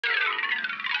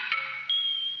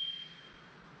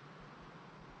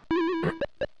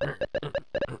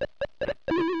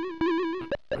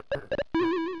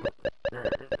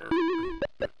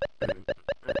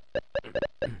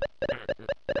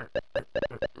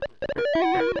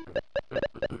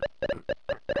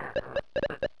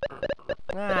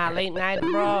Late night,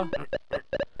 bro.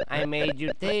 I made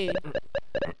you tea.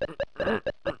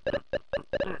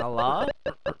 Hello?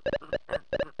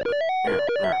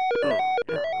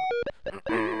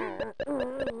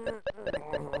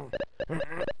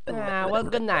 Well,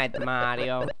 good night,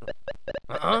 Mario.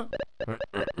 Huh?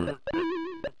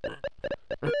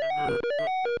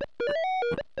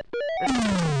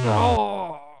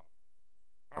 Oh.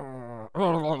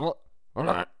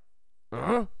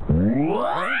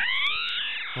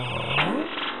 Help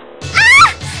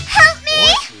me!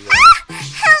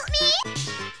 Help me!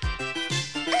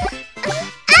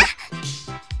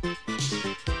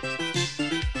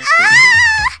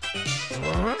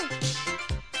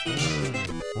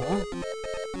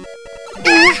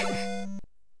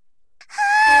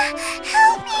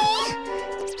 Help me!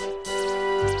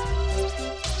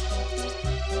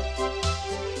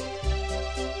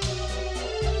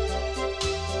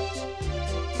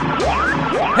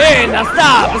 Hey, now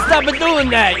stop! Stop it doing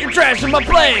that! You're trashing my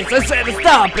place! I said to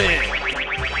stop it!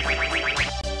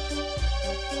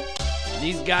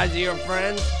 These guys are your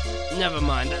friends? Never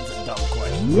mind, that's a dumb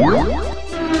question.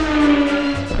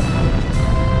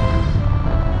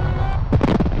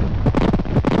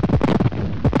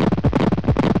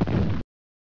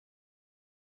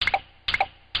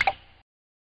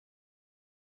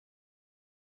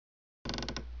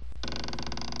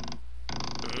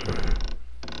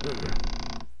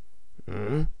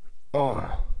 Oh.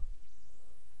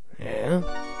 Yeah?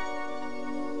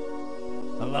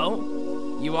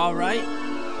 Hello? You alright?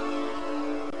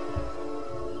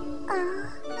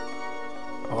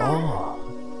 Oh.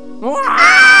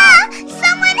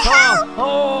 Someone help!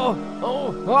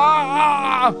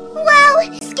 Wow,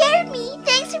 you scared me.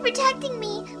 Thanks for protecting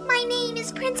me. My name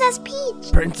is Princess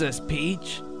Peach. Princess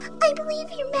Peach? I believe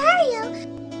you're Mario,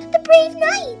 the brave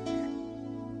knight.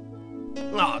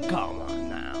 Oh, come on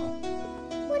now.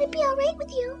 Would it be alright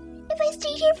with you if I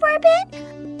stayed here for a bit?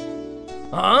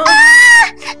 Huh?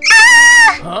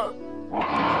 Huh?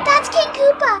 That's King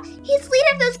Koopa. He's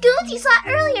leader of those goons you saw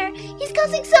earlier. He's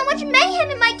causing so much mayhem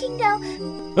in my kingdom.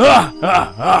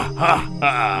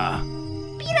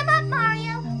 Beat him up,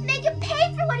 Mario. Make him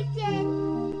pay for what he did.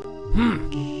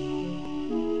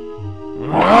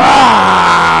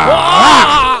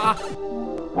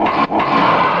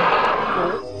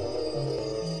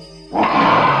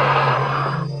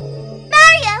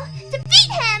 Mario,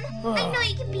 defeat him. I know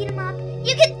you can beat him up.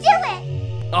 You can do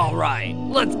it. All right,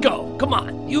 let's go. Come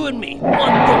on, you and me.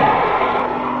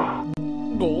 One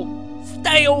goal.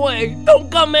 Stay away.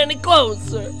 Don't come any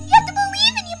closer. You have to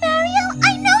believe in you, Mario.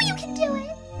 I know you can do it.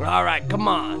 All right, come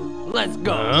on. Let's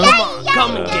go. Come on,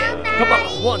 come and get it. Come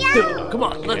on, 1, 2. Come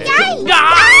on, let's go. You brute!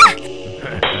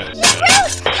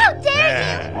 How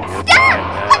dare you!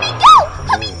 Stop! Let me go!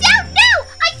 Put me down now!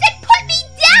 I said put me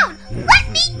down! Let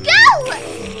me go!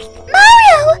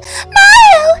 Mario!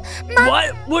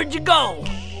 What? Where'd you go?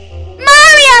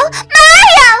 Mario!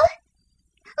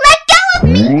 Let go of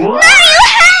me! Mario,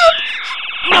 help!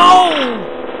 No!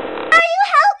 Mario,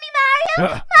 help me,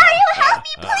 Mario! Mario, help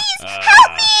me, please!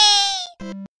 Help me!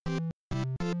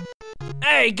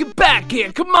 Hey, get back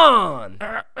here! Come on!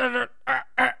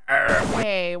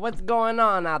 Hey, what's going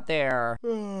on out there?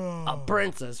 A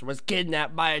princess was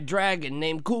kidnapped by a dragon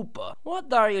named Koopa.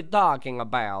 What are you talking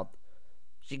about?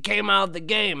 She came out of the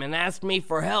game and asked me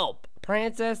for help.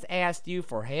 Princess asked you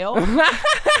for help?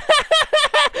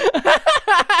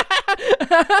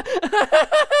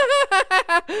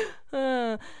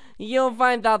 You'll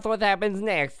find out what happens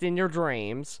next in your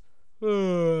dreams.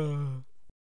 Oh.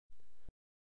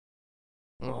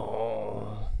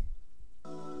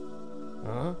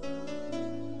 Huh?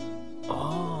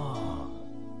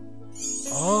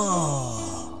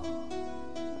 Oh.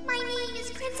 My name is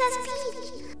Princess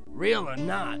Peach. Real or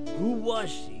not, who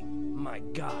was she? My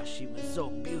gosh, she was so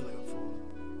beautiful.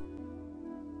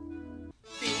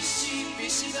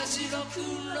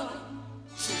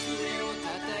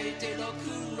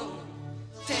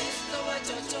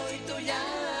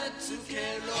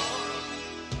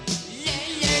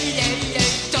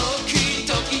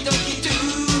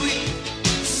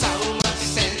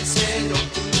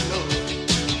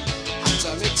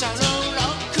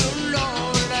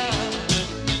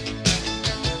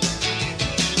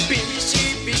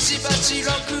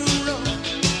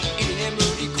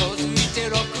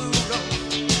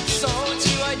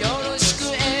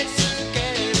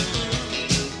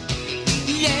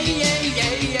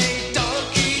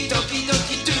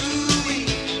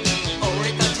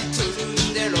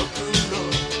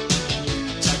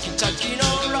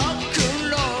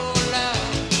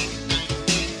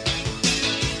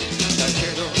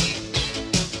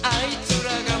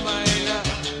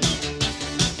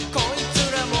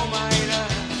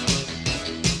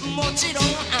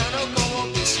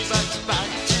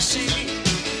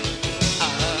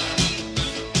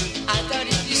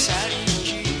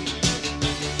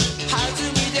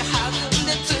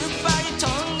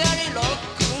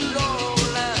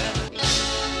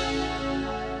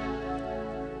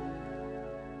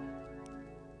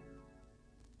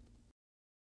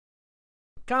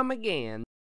 Come again.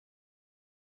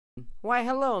 Why,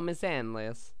 hello, Miss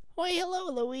Endless. Why,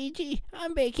 hello, Luigi.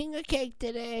 I'm baking a cake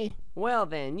today. Well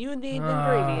then, you need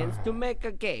ingredients to make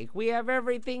a cake. We have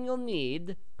everything you'll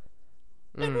need.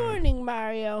 Good morning,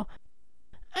 Mario.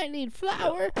 I need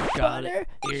flour, butter,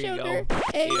 sugar,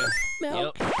 eggs,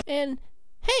 milk, and...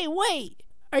 Hey, wait!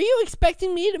 Are you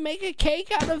expecting me to make a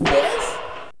cake out of this?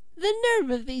 The nerve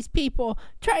of these people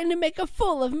trying to make a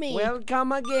fool of me. Well,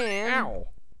 come again. Ow.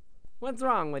 What's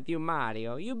wrong with you,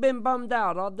 Mario? You've been bummed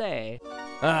out all day.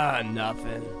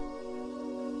 Nothing.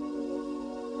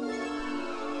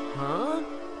 Huh?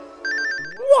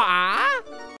 What?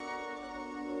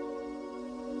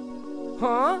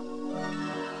 Huh?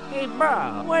 Hey,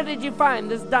 bro, where did you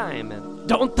find this diamond?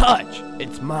 Don't touch!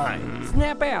 It's mine.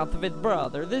 Snap out of it,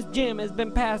 brother. This gem has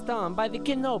been passed on by the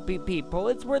Kanopi people.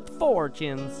 It's worth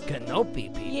fortunes.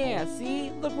 Kanopi people? Yeah,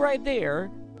 see? Look right there.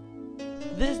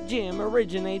 This gem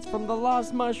originates from the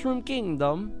Lost Mushroom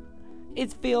Kingdom.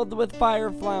 It's filled with fire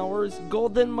flowers,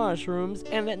 golden mushrooms,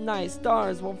 and at night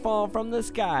stars will fall from the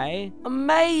sky.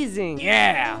 Amazing!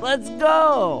 Yeah! Let's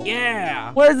go!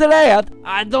 Yeah! Where's it at?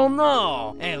 I don't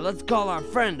know. Hey, let's call our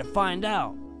friend to find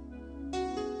out.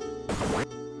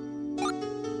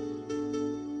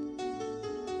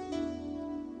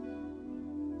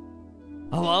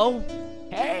 Hello?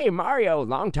 Hey, Mario,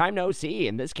 long time no see.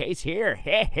 In this case here,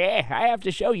 I have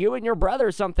to show you and your brother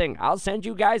something. I'll send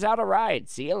you guys out a ride.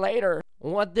 See you later.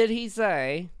 What did he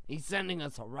say? He's sending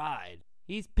us a ride.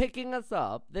 He's picking us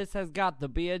up. This has got to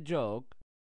be a joke.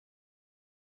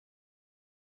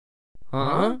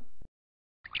 Huh?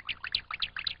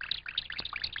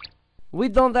 We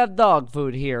don't have dog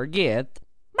food here. Get.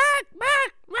 Bark,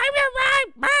 bark,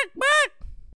 bark, bark, bark.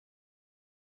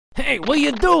 Hey, what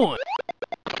you doing?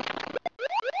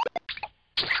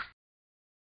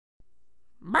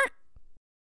 Bark.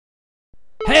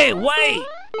 Hey, wait!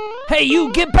 Hey,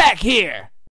 you get back here!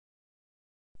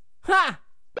 Ha!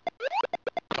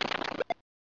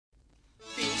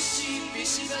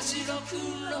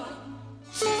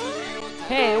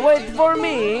 Hey, wait for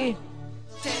me!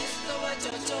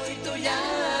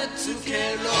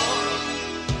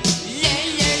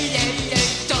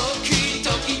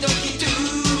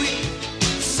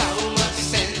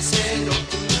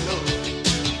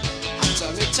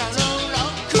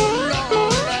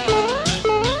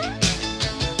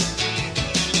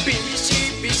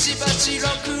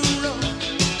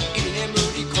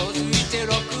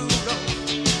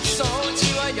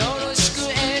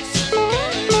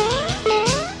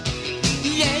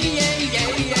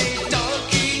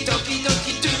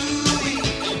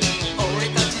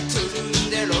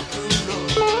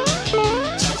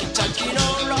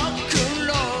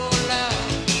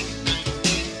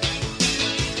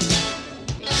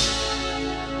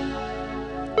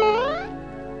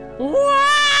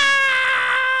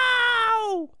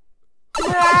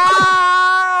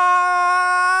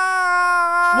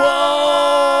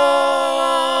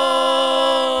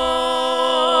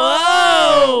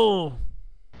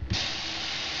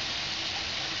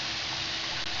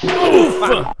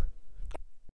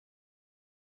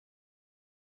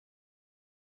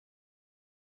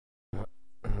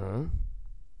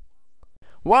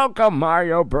 Welcome,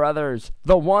 Mario Brothers.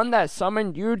 The one that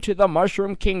summoned you to the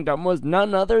Mushroom Kingdom was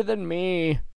none other than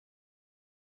me.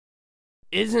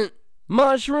 Isn't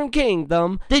Mushroom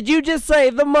Kingdom? Did you just say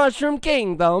the Mushroom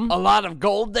Kingdom? A lot of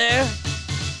gold there?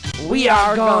 We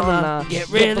are gonna get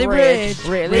really rich,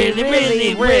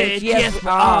 really rich. Yes, we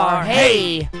are.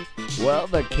 Hey! Well,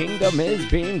 the kingdom is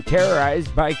being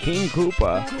terrorized by King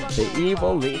Koopa, the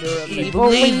evil leader of the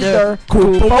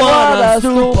Koopa Wada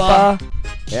Stupa.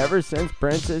 Ever since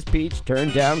Princess Peach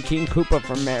turned down King Koopa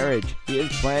for marriage, he is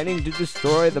planning to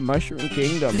destroy the Mushroom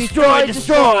Kingdom. Destroy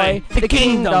the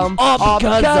kingdom, all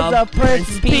because of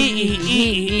Princess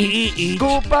Peach.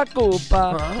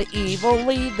 Koopa, the evil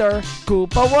leader,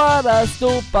 Koopa Wada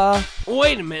Stupa.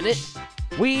 Wait a minute.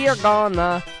 We are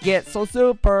gonna get so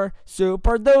super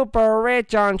duper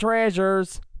rich on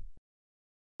treasures.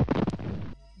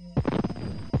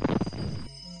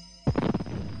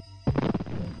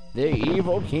 The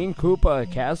evil King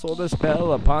Koopa castled a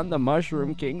spell upon the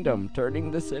Mushroom Kingdom, turning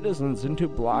the citizens into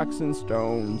blocks and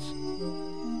stones.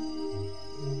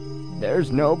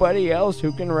 There's nobody else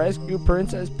who can rescue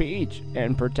Princess Peach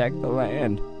and protect the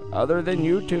land, other than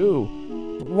you two.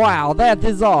 Wow, that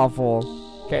is awful.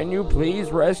 Can you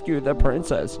please rescue the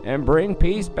princess and bring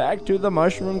peace back to the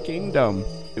Mushroom Kingdom?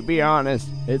 To be honest,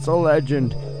 it's a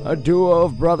legend. A duo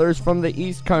of brothers from the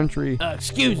East Country.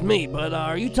 Excuse me, but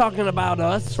are you talking about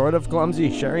us? Sort of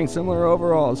clumsy, sharing similar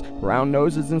overalls, round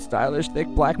noses, and stylish, thick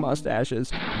black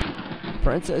mustaches.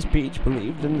 Princess Peach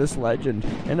believed in this legend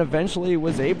and eventually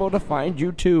was able to find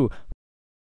you too.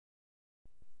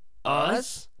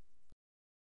 Us?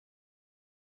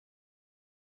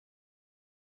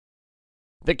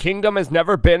 The kingdom has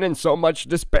never been in so much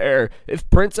despair. If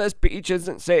Princess Peach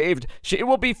isn't saved, she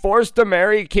will be forced to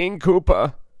marry King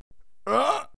Koopa.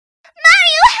 Mario,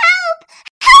 help!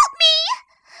 Help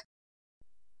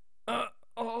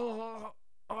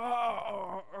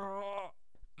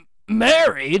me!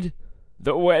 Married?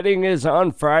 The wedding is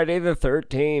on Friday the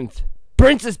 13th.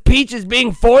 Princess Peach is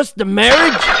being forced to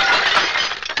marriage?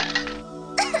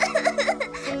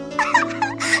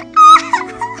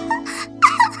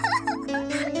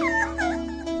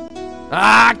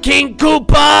 King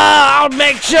Koopa! I'll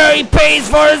make sure he pays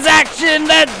for his action!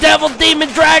 That devil demon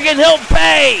dragon, he'll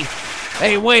pay!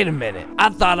 Hey, wait a minute. I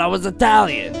thought I was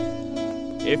Italian.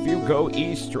 If you go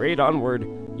east straight onward,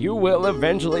 you will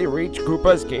eventually reach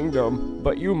Koopa's kingdom,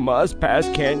 but you must pass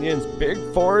canyons, big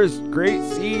forests, great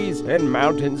seas, and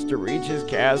mountains to reach his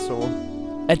castle.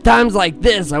 At times like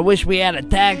this, I wish we had a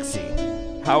taxi.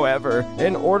 However,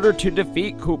 in order to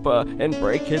defeat Koopa and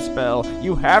break his spell,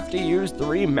 you have to use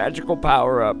 3 magical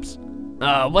power-ups.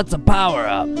 What's a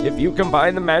power-up? If you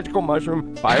combine the magical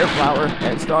mushroom, fire flower,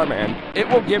 and Starman, it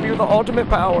will give you the ultimate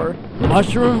power.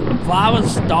 Mushroom? Flowers?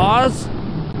 Stars?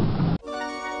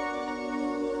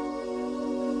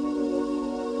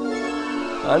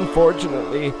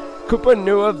 Unfortunately, Koopa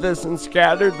knew of this and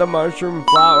scattered the mushroom,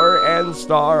 flower, and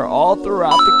star all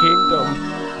throughout the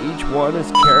kingdom. Each one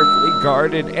is carefully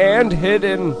guarded and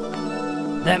hidden.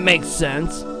 That makes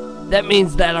sense. That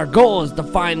means that our goal is to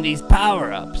find these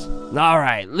power-ups.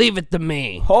 Alright, leave it to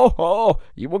me. Ho ho!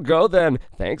 You will go then.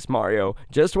 Thanks, Mario.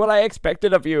 Just what I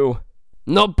expected of you.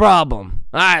 No problem.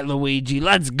 Alright, Luigi,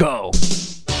 let's go.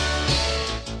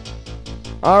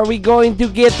 Are we going to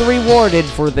get rewarded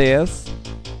for this?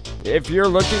 If you're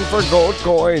looking for gold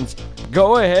coins,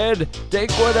 go ahead.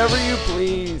 Take whatever you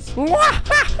please.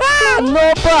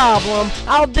 No problem.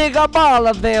 I'll dig up all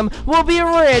of them. We'll be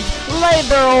rich.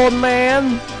 Labor, old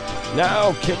man.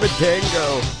 Now,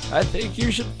 Kimatango, I think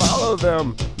you should follow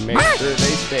them. Make sure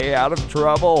they stay out of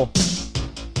trouble.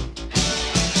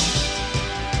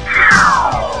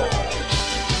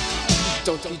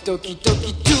 Doki doki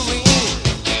doki doing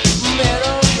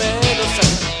Mero mero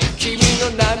san Kimi no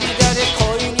namida de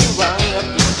koi ni wa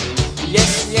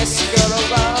Yes, yes, gonna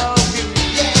love you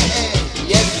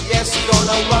Yes, yes,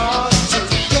 gonna want you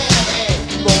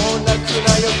Mou naku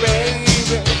na yo,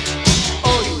 baby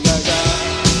Oira ga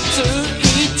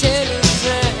tsuiteru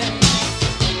ze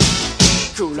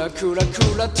Kura kura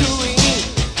kura doing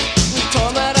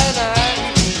Tomaranai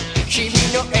Kimi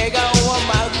no egao wa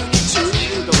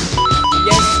magnitude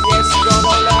Yes, yes,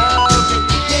 gonna love you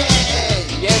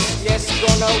Yes, yes,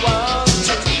 gonna want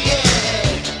you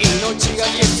Inochi ga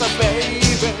kesa,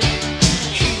 baby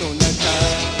Hi no naka,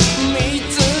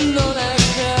 mitsu no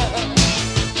naka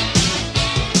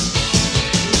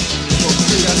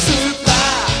Boku ga super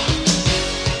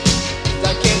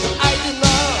Dake no aite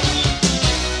no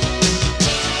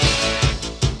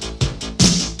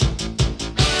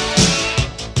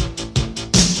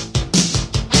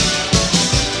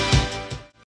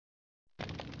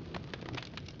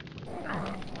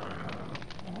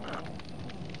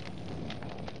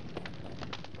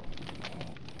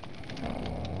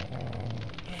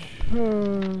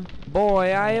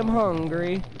Boy, I am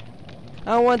hungry.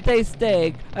 I want a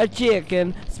steak, a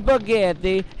chicken,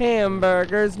 spaghetti,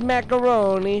 hamburgers,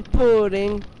 macaroni,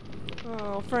 pudding,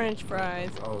 French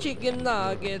fries, chicken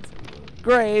nuggets,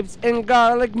 grapes, and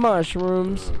garlic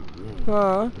mushrooms.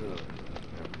 Huh?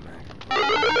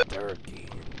 Turkey,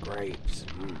 grapes.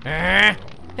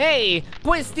 Hey,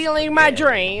 quit stealing my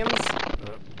dreams.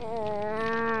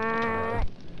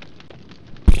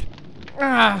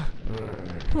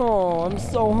 Oh, I'm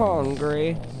so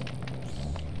hungry.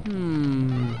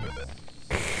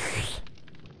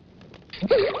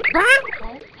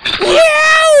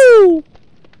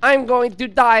 I'm going to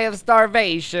die of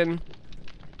starvation.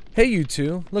 Hey, you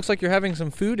two. Looks like you're having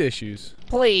some food issues.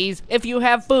 Please, if you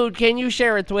have food, can you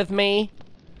share it with me?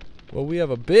 Well, we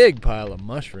have a big pile of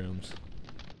mushrooms.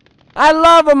 I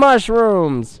love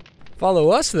mushrooms. Follow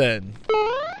us then.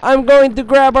 I'm going to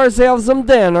grab ourselves some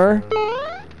dinner.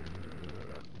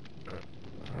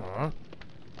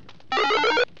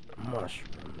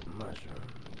 Mushroom.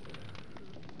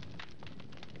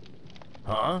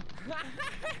 Huh?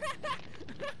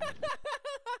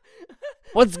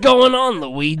 What's going on,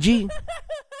 Luigi?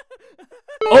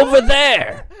 Over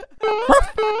there.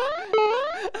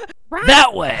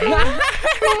 That way.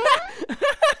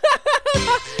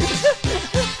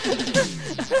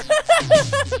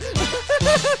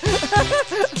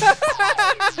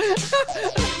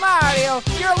 Mario,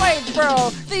 you're late, bro.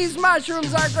 These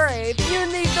mushrooms are great. You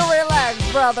need to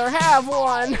relax, brother. Have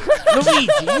one. Luigi,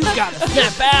 you gotta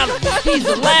snap out of it. These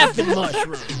are laughing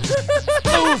mushrooms.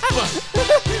 Oof.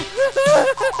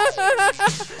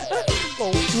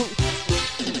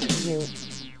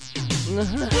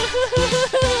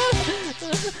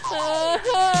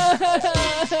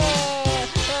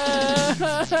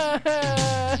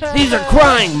 These are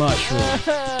crying mushrooms.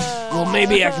 Well,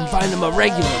 maybe I can find them a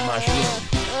regular mushroom.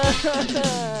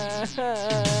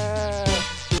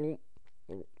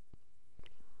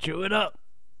 Chew it up.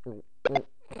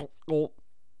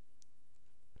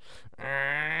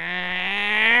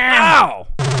 Ow!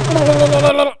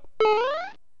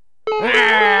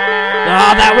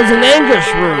 Oh, that was an anger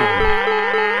shroom.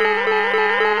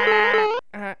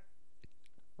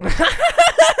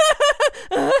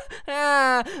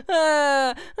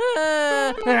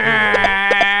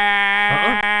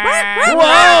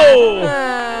 Whoa!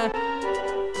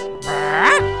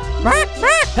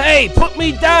 Hey, put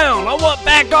me down! I want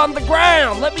back on the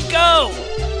ground! Let me go!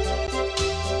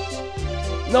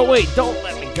 No, wait, don't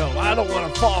let me go. I don't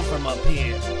want to fall from up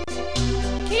here.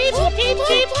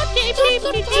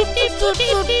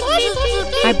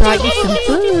 I brought you some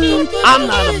food. I'm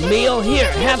not a meal.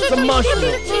 Here, have some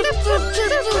mushrooms.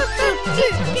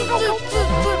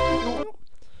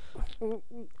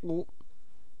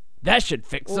 That should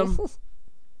fix them.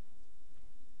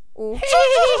 I'll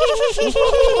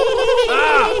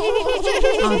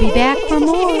be back for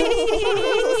more.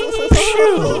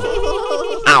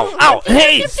 Ow, ow,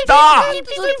 hey, stop!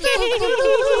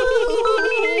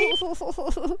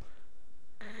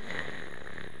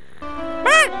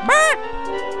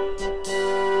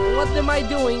 What am I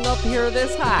doing up here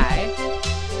this high?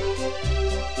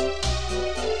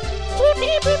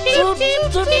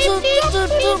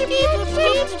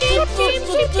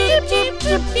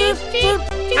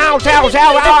 Ouch, ouch,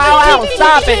 ow, ow, ow, ow,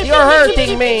 stop it, you're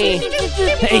hurting me.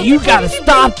 Hey, you gotta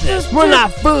stop this, we're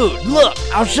not food. Look,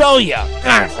 I'll show you.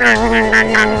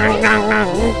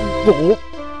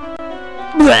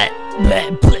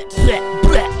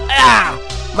 Ah,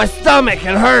 my stomach,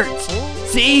 it hurts.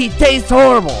 See, it tastes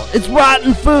horrible. It's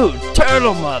rotten food.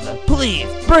 Turtle mother, please,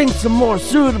 bring some more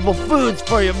suitable foods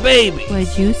for your baby.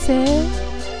 What'd you say?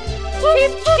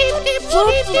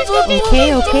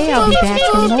 Okay, I'll be back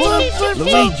for more.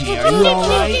 Luigi, are you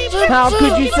alright? How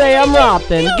could you say I'm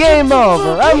rotten? Game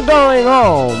over. I'm going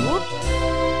home.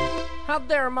 How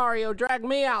dare Mario drag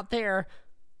me out there?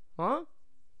 Huh?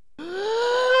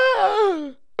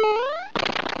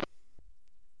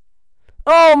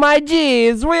 Oh my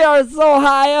geez, we are so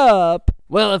high up.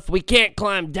 Well, if we can't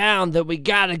climb down, then we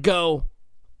gotta go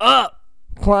up.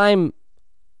 Climb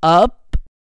up?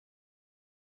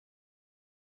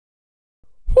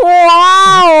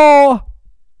 Wow!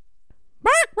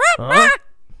 Huh?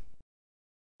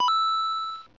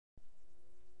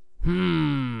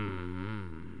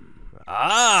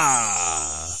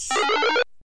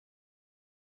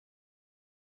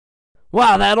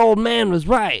 Wow, that old man was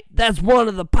right. That's one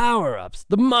of the power-ups,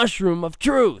 the Mushroom of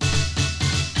Truth.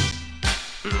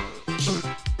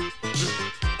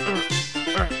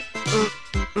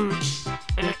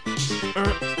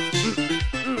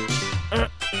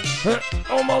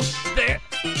 Almost there.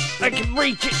 I can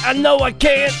reach it. I know I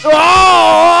can. Oh!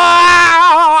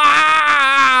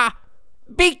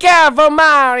 Be careful,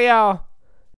 Mario.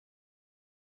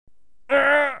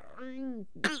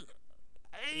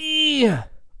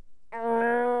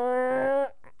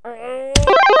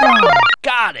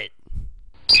 Got it.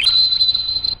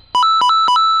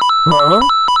 Huh?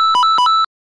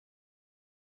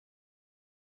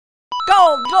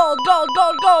 Gold, gold, gold,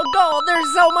 gold, gold, gold.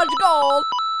 There's so much gold.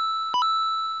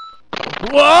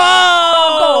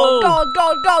 Whoa! Gold, gold,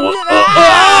 gold, gold.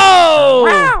 Oh!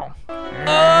 Wow.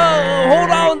 Oh!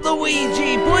 Hold on,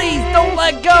 Luigi. Please don't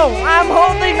let go. I'm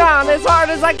holding on as hard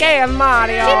as I can,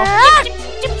 Mario.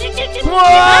 Whoa!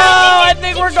 I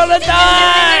think we're gonna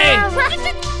die.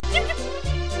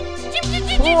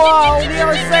 Whoa, we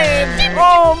are saved.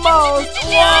 Almost.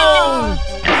 Whoa!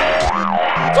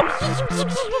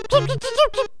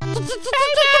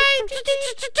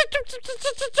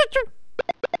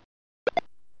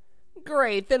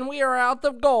 Great, then we are out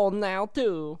of gold now,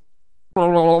 too.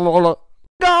 Gold!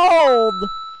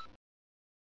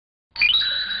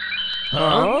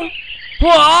 Huh?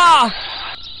 Whoa!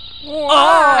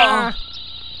 Oh!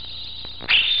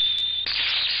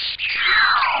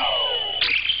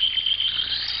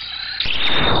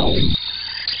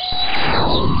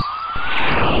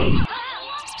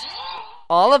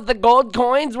 All of the gold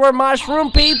coins were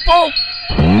mushroom people?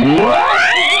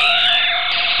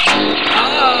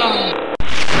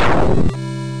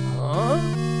 Huh?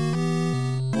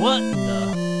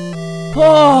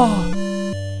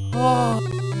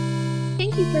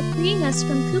 Thank you for freeing us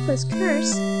from Koopa's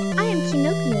curse. I am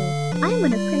Kinocchio. I am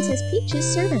one of Princess Peach's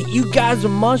servants. You guys are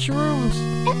mushrooms?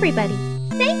 Everybody,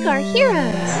 thank our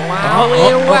heroes. Wow,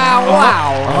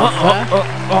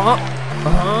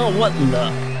 wow. What in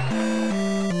the...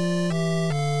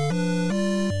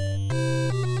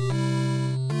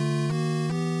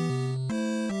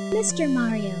 Mr.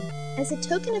 Mario, as a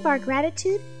token of our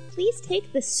gratitude, please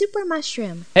take the super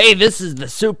mushroom. Hey, this is the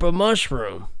super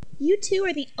mushroom. You two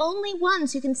are the only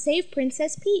ones who can save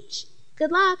Princess Peach.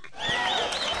 Good luck.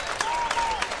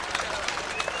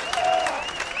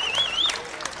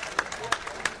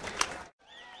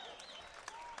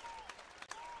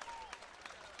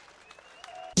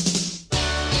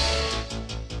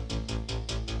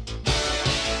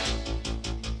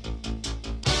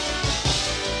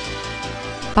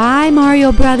 Bye,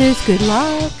 Mario Brothers. Good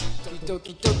luck. ド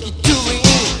キドキ doing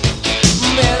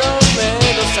メロメ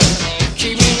ロさ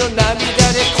君の涙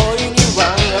で恋にワン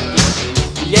アップ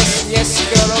Yes, yes,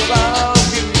 gonna love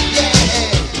you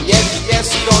Yes, yes,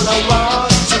 gonna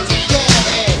want you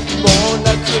もう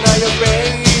泣くなよ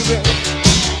baby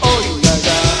おいらが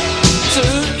つ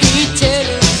いてる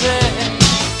ぜ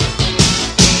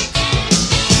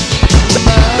待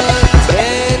って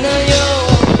なよ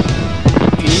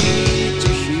ピーチ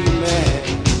姫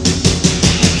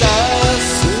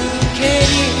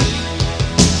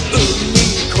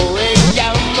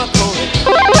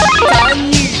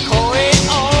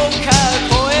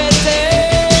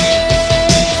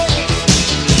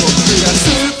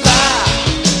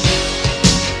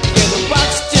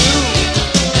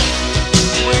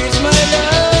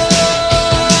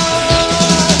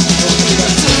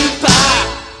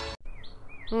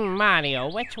Mario,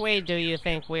 which way do you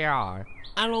think we are?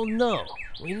 I don't know.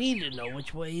 We need to know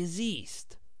which way is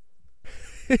east.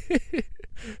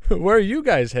 Where are you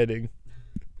guys heading?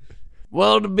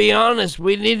 Well, to be honest,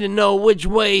 we need to know which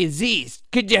way is east.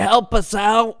 Could you help us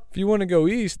out? If you want to go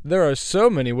east, there are so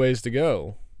many ways to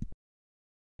go.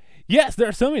 Yes, there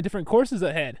are so many different courses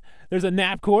ahead. There's a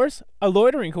nap course, a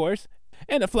loitering course,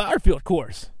 and a flower field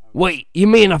course. Wait, you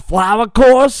mean a flower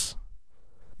course?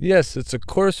 Yes, it's a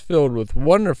course filled with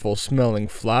wonderful smelling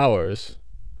flowers.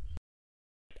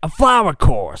 A flower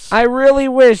course. I really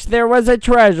wish there was a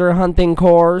treasure hunting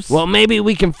course. Well, maybe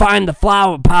we can find the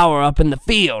flower power up in the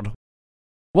field.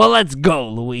 Well, let's go,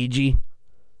 Luigi.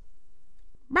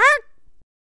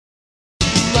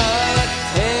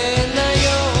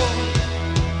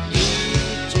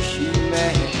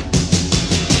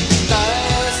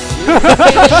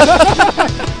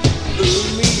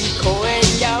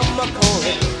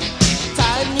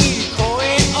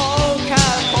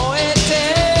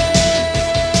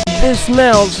 This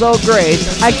smells so great.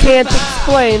 I can't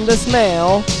explain the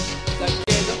smell.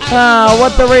 Ah,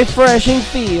 what a refreshing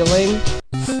feeling.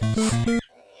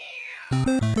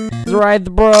 Right,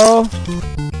 bro?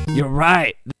 You're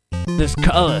right. This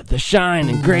color, the shine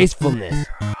and gracefulness.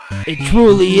 It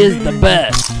truly is the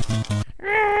best.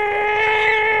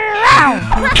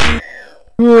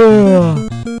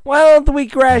 Why don't we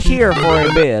crash here for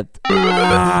a bit?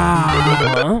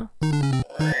 Huh?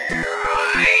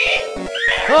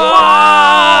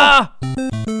 Ah!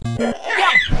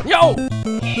 Yo!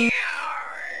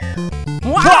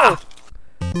 Wow!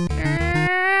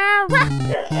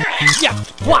 Yeah!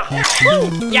 Wah!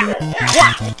 Yeah!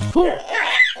 Wah!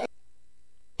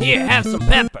 Here, have some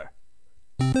pepper.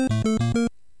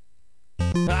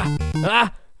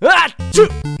 Choo!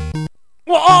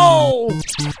 Whoa!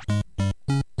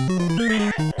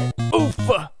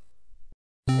 Oofa!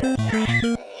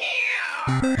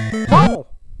 Whoa!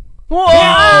 Whoa!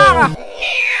 Yeah!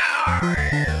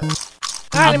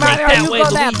 I'll Mario, take that you way, go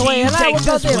that Luigi, way, you and I take will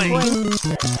go this this way. way.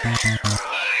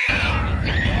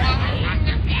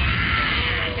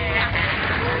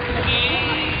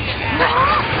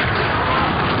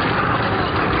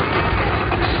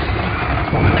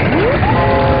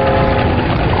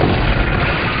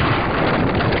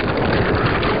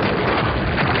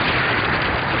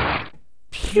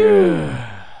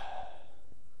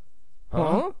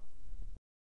 Huh?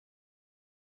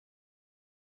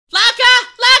 Laka!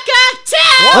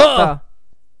 Tap! What the?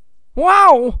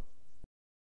 Wow!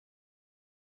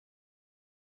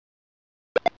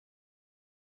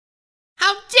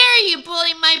 How dare you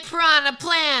bully my piranha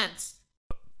plants?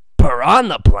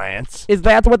 Piranha plants? Is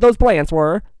that what those plants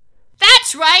were?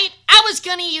 That's right! I was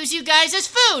gonna use you guys as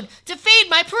food to feed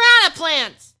my piranha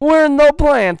plants! We're no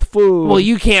plant food. Well,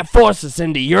 you can't force us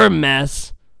into your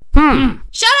mess. Shut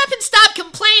up and stop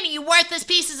complaining, you worthless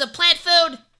pieces of plant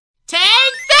food! Take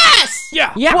this!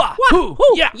 Yeah! Yeah. Wah! Wah! Hoo!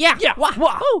 Hoo! Yeah! Yeah. Yeah! Wah!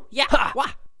 Wah! Hoo! Yeah. Ha!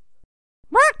 Wah!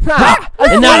 Ha!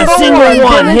 And not a single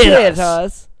one hit us.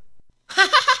 us.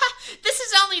 This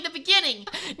is only the beginning.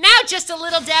 Now just a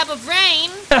little dab of rain.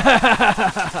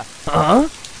 Huh?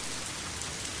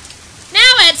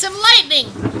 Now add some lightning.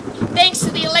 Thanks to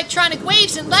the electronic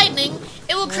waves and lightning,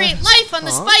 it will create life on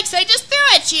the spikes I just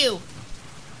threw at you.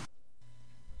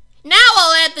 Now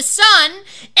I'll add the sun,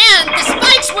 and the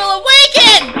spikes will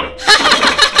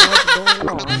awaken!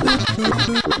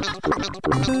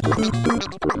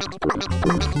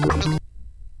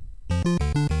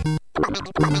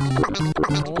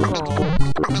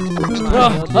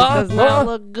 This does not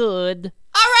look good.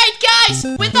 Alright guys,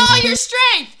 with all your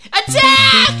strength,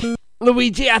 attack!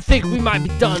 Luigi, I think we might be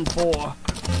done for.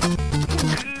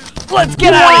 Let's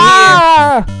get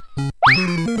out of here!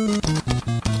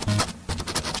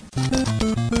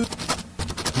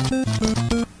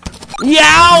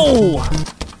 Yow!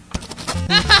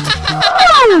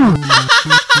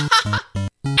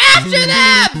 After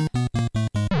them!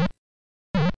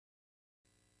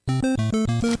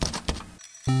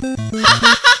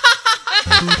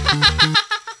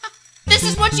 This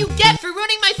is what you get for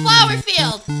ruining my flower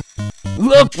field!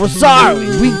 Look, we're sorry.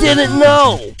 We didn't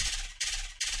know.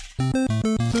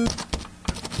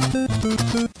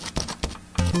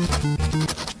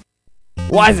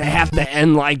 Why does it have to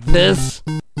end like this?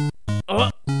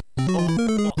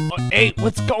 Hey,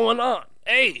 what's going on?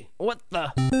 Hey, what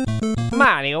the?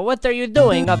 Mario, what are you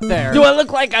doing up there? Do I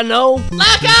look like I know?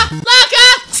 Laka!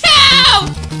 Two!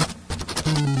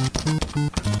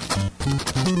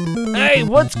 Hey,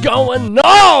 what's going?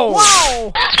 No!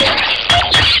 Whoa!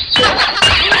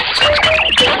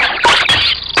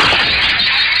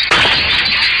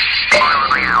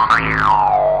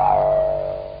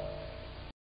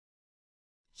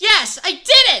 Yes, I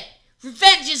did it!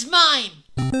 Revenge is mine!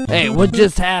 Hey, what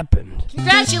just happened?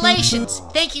 Congratulations!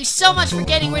 Thank you so much for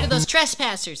getting rid of those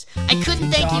trespassers. I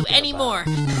couldn't thank you anymore.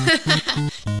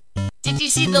 Did you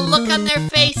see the look on their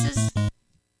faces?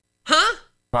 Huh?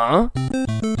 Huh?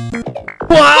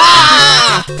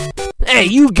 Ah! Hey,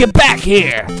 you get back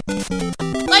here!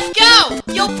 Let go!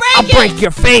 You'll break I'll it! break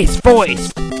your face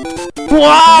first!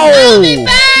 I'll be Whoa!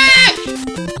 back!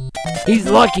 He's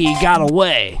lucky he got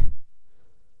away.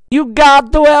 You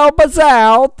got to help us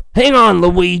out. Hang on,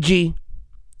 Luigi.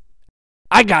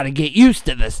 I gotta get used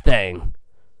to this thing.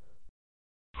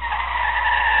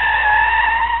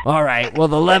 Alright, well,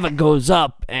 the lever goes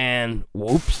up and...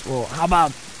 Whoops. Well, how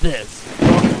about this?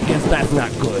 Well, guess that's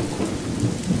not good.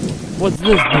 What's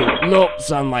this do? Nope,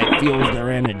 sunlight fuels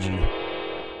their energy.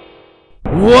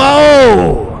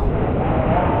 Whoa!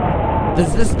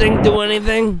 Does this thing do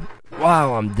anything?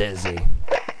 Wow, I'm dizzy.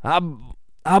 How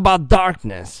about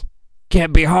darkness?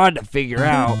 Can't be hard to figure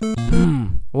out.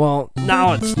 Well,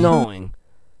 now it's snowing.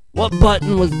 What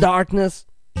button was darkness?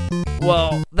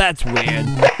 Well, that's weird.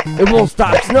 It won't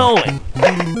stop snowing.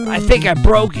 I think I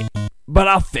broke it, but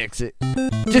I'll fix it.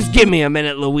 Just give me a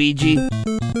minute, Luigi.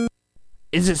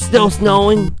 Is it still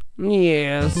snowing?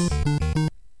 Yes.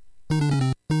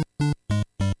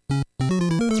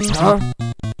 Huh?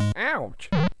 Ouch.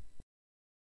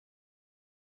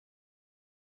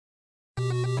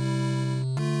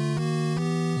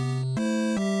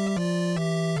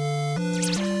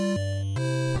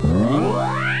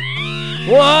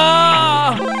 Whoa!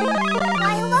 Why,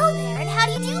 hello there, and how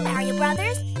do you do, Mario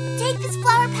Brothers? Take this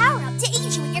flower power-up to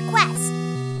aid you in your quest.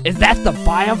 Is that the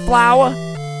fire flower?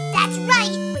 That's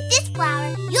right. With this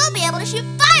flower, you'll be able to shoot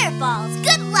fireballs.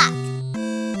 Good luck.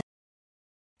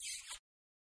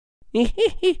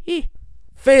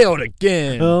 Failed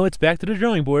again. Oh, it's back to the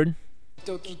drawing board.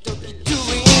 Doki doki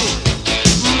doing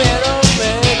メロ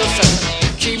メロさ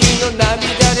君の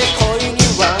涙で恋に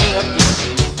ワンアップ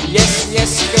Yes,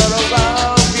 yes, gonna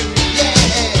love you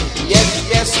Yes,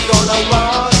 yes, gonna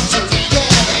want you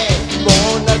も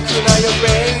う泣くなよ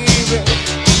baby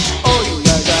おい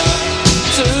らが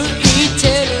ついて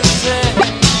るぜ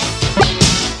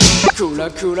クラ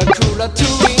クラクラトゥイ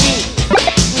ン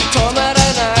止まらない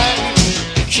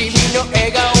君の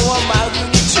笑顔はマグ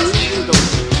ニチュード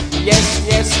Yes,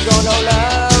 yes, gonna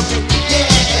love you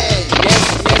Yes, yes,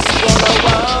 gonna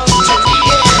want you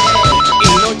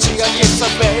命がけさ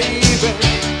baby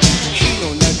火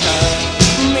の中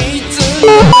水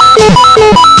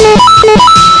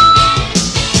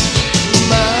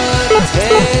待って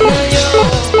なよ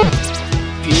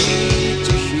ピー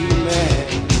チ姫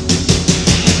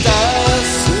助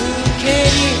け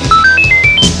に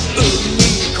海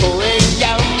越え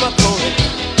山越え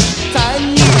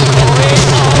谷越え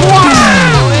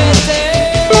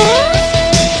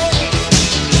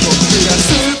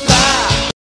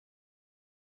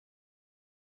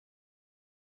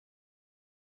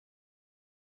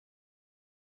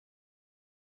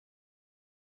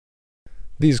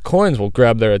These coins will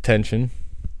grab their attention.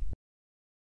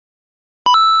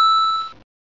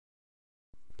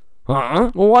 Huh?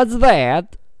 What's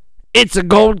that? It's a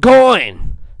gold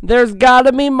coin. There's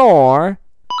gotta be more.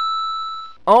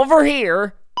 Over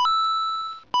here.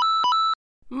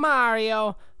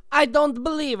 Mario, I don't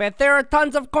believe it. There are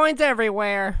tons of coins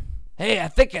everywhere. Hey, I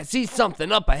think I see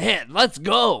something up ahead. Let's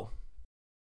go.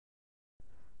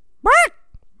 Bark!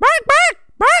 Bark, bark!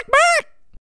 Bark, bark!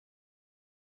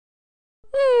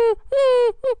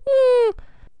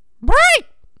 Bark!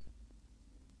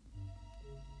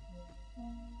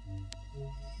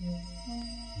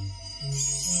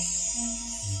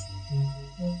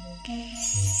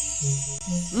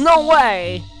 No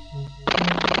way!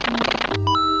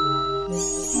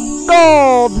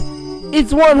 Gold!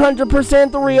 It's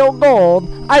 100% real gold.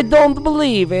 I don't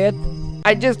believe it.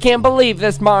 I just can't believe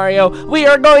this, Mario. We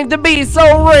are going to be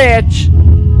so rich!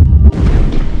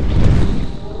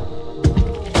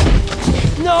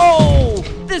 No!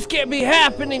 This can't be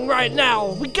happening right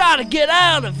now. We gotta get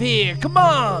out of here. Come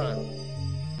on!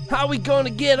 How are we gonna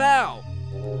get out?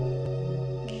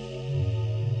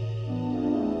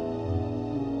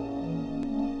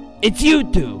 It's you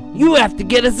two. You have to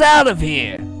get us out of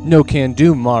here. No can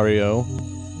do, Mario.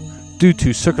 Due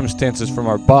to circumstances from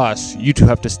our boss, you two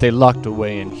have to stay locked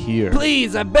away in here.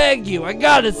 Please, I beg you. I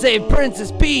gotta save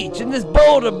Princess Peach, and this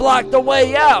boulder blocked the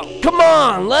way out. Come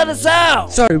on, let us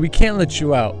out. Sorry, we can't let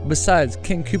you out. Besides,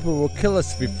 King Koopa will kill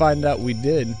us if we find out we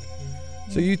did.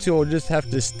 So you two will just have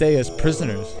to stay as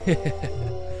prisoners.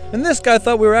 And this guy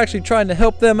thought we were actually trying to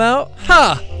help them out?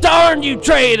 Ha! Darn you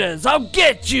traitors! I'll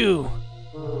get you!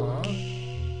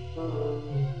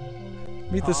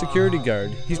 Meet the security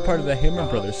guard. He's part of the Hammer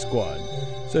Brothers squad.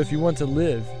 So if you want to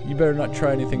live, you better not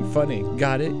try anything funny.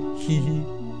 Got it? Hee hee.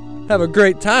 Have a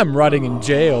great time rotting in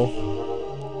jail.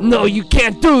 No, you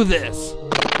can't do this!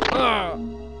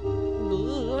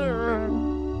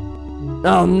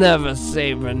 I'll never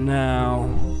save her now.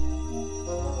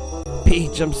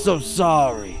 Peach, I'm so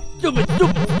sorry. Stupid,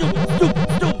 stupid, stupid,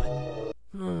 stupid, stupid.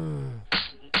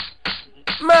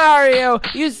 Mario,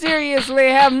 you seriously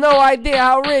have no idea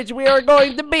how rich we are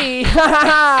going to be. Ha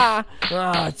ha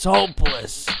ha! It's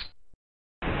hopeless.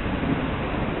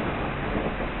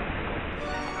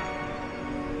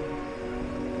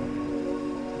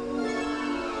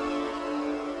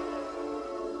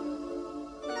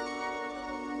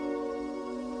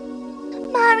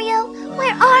 Mario,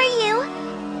 where are you?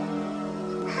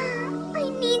 I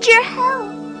need your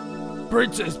help.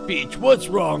 Princess Peach, what's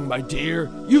wrong, my dear?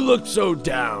 You look so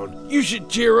down. You should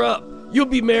cheer up. You'll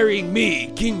be marrying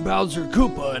me, King Bowser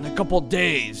Koopa, in a couple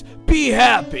days. Be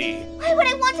happy. Why would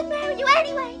I want to marry you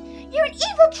anyway? You're an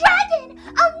evil dragon.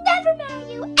 I'll never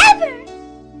marry you,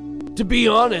 ever. To be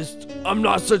honest, I'm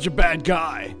not such a bad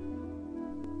guy.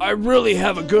 I really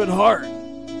have a good heart.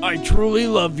 I truly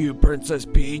love you, Princess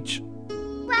Peach.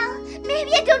 Well,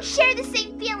 maybe I don't share the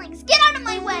same feelings. Get out of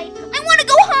my way. I want to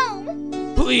go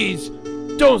home. Please,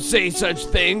 don't say such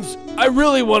things. I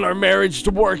really want our marriage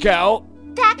to work out.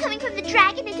 That coming from the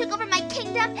dragon who took over my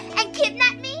kingdom and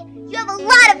kidnapped me? You have a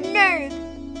lot of nerve.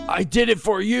 I did it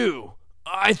for you.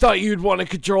 I thought you'd want to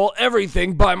control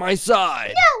everything by my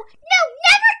side. No,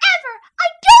 never ever. I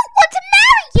don't want to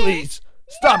marry you. Please,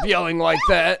 stop yelling like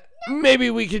that.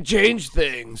 Maybe we can change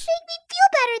things. Make me feel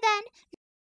better then.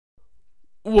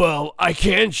 Well, I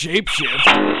can shapeshift.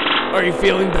 Are you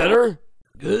feeling better?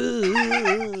 Yes, I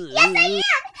am.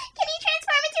 Can you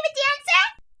transform into a dancer?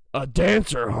 A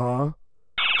dancer, huh?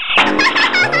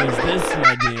 How is this,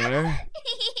 my dear?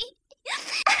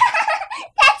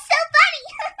 That's so funny.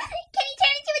 Can you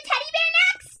turn into a teddy bear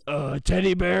next? A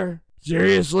teddy bear?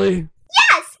 Seriously?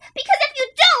 Yes, because if you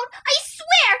don't, I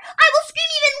swear I will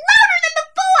scream even louder than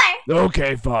before.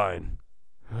 Okay, fine.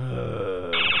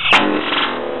 Oh,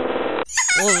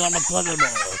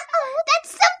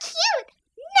 that's so cute.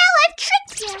 Now I've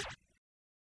tricked you.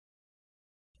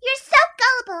 You're so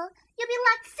gullible. You'll be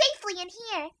locked safely in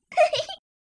here.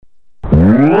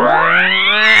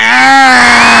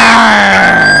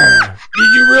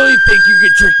 Did you really think you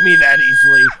could trick me that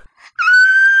easily?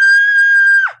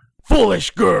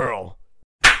 Foolish girl.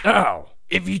 Ow.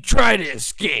 If you try to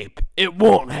escape, it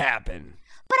won't happen.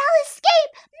 But I'll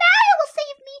escape. Mario will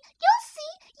save me. You'll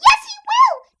see. Yes, he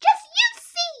will. Just you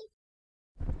see.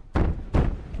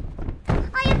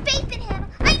 I have faith in him.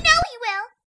 I know he will.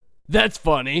 That's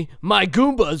funny. My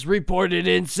Goombas reported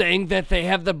in saying that they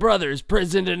have the brothers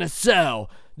prisoned in a cell.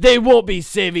 They won't be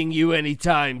saving you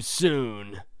anytime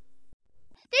soon.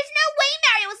 There's no way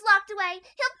Mario was locked away.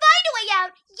 He'll find a way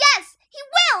out. Yes, he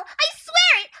will. I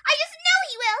swear it. I just know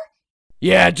he will.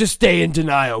 Yeah, just stay in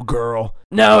denial, girl.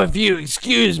 Now, if you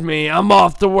excuse me, I'm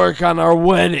off to work on our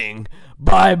wedding.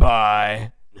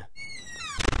 Bye-bye. There's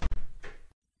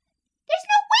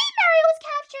no way Mario was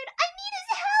captured. I need his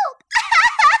help.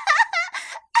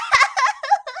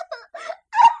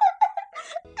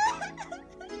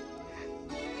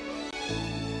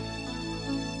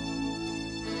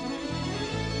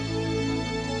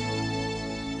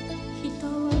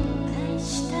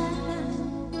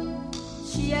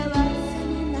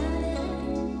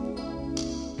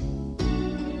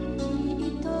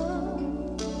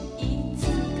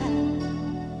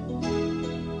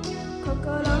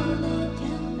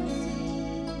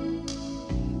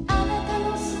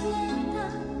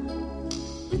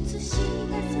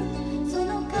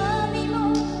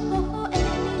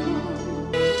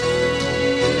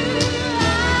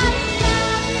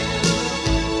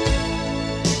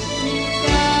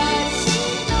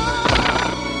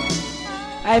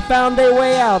 I found a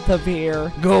way out of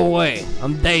here. Go away.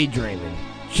 I'm daydreaming.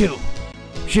 Shoot.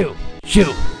 Shoot.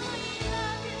 Shoot.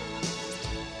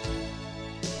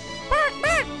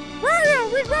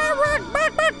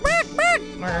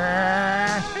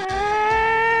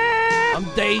 I'm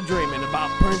daydreaming about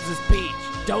Princess Peach.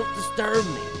 Don't disturb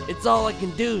me. It's all I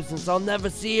can do since I'll never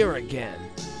see her again.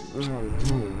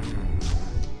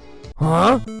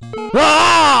 Huh?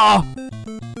 Ah!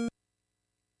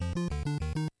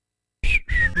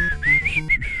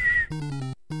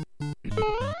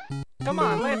 Come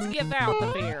on, let's get out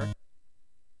of here.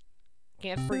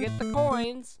 Can't forget the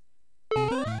coins.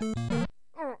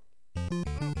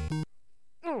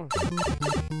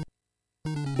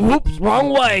 Whoops, wrong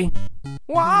way.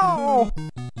 Wow!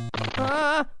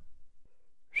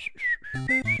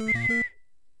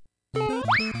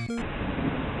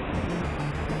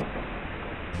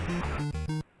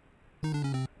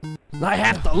 I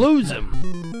have to lose him.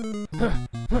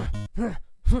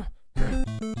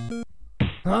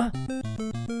 Huh?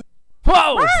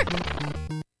 Whoa!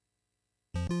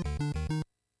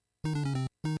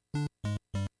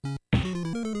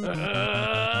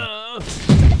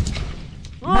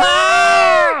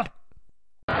 Ah!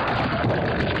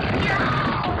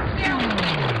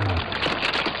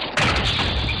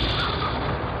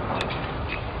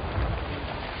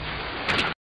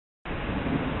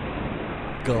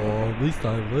 God, at least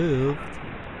I lived.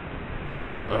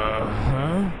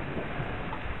 Uh-huh.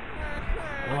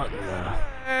 What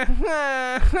the?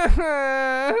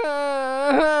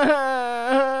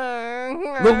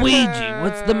 Luigi,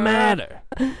 what's the matter?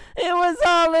 It was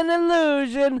all an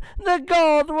illusion. The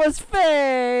gold was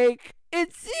fake.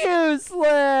 It's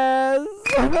useless.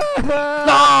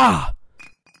 Ah!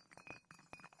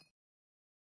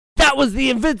 That was the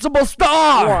invincible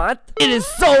star! What? It is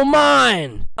so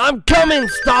mine! I'm coming,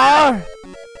 Star!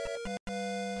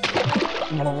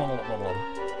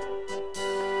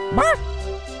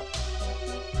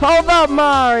 Hold up,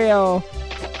 Mario.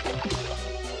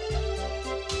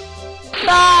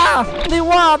 Ah! The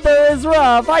water is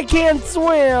rough. I can't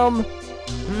swim.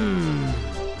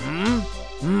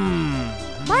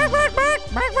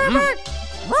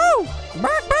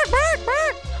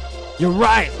 You're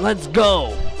right, let's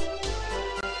go.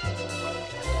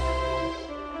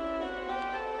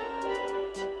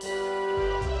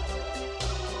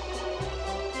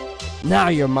 Now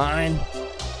you're mine.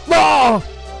 Oh!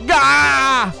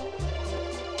 Gah!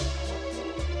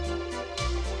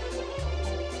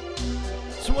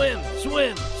 Swim,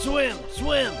 swim, swim,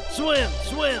 swim, swim,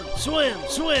 swim, swim,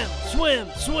 swim, swim,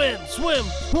 swim, swim.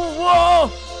 Whoa!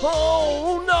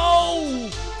 Oh no!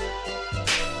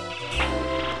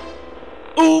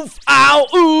 Oof! Ow!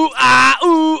 Ooh! Ah!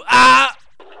 Ooh! Ah!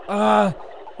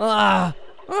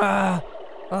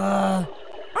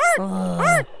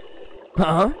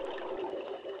 Huh?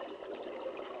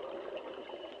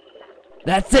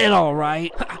 That's it, all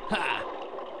right.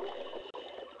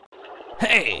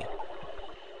 Hey!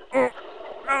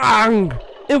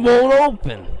 It won't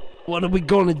open. What are we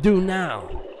gonna do now?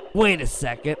 Wait a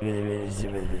second.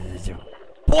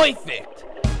 Perfect!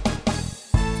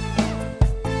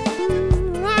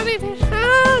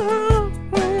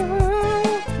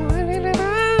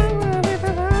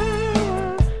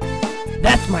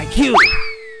 That's my cue.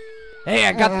 Hey,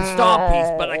 I got the star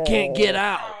piece, but I can't get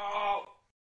out.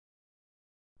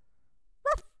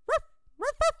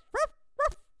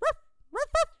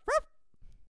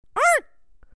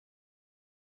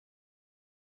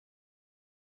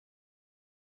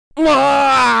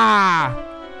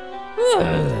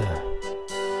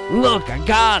 Look, I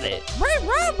got it. Wait,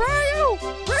 Mario!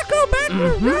 Let's go back to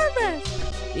the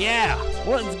surface! Yeah,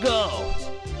 let's go.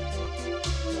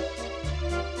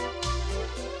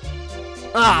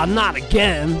 Ah, not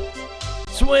again.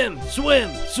 swim, swim,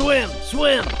 swim,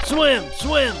 swim, swim,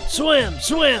 swim, swim,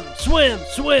 swim, swim, swim,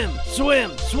 swim,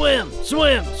 swim,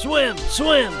 swim, swim,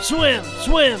 swim, swim,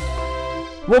 swim.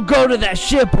 We'll go to that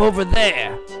ship over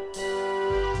there.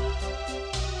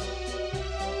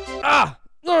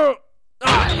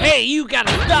 Hey, you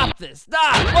gotta stop this.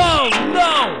 Stop. Oh,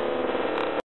 no.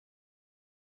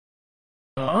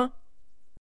 Huh?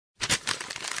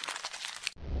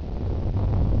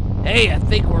 Hey, I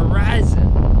think we're rising.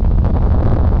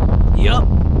 Yup.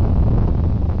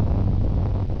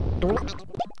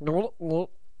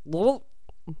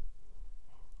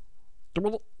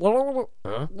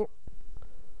 Huh?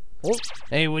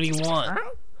 Hey, what do you want?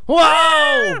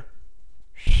 Whoa!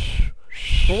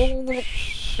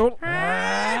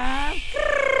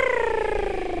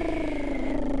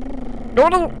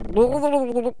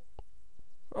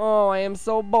 Oh, I am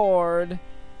so bored.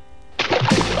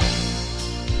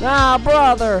 Ah,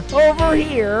 brother, over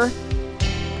here.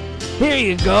 Here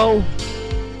you go.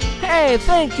 Hey,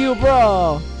 thank you,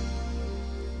 bro.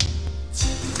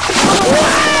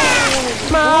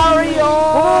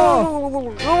 Mario!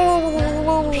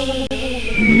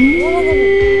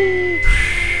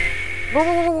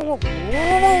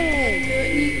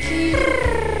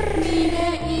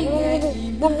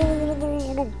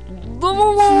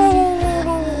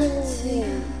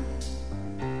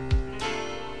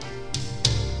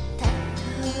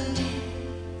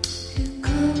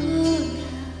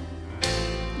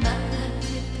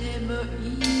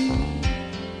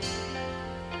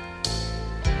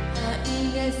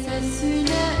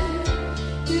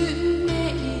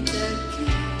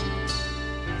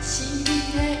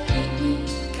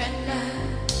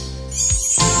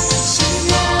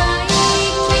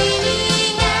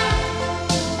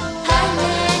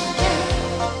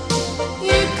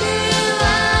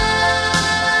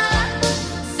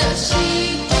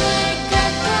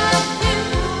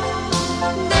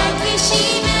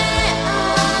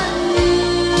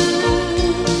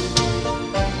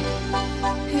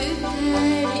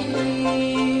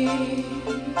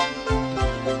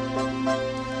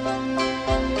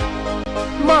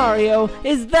 Mario,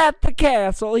 is that the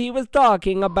castle he was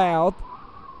talking about?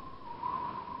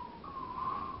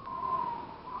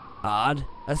 Odd.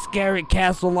 A scary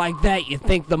castle like that, you'd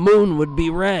think the moon would be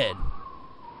red.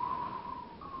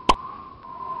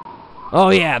 Oh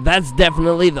yeah, that's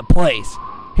definitely the place.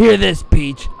 Hear this,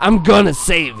 Peach. I'm gonna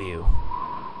save you.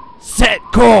 Set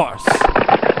course!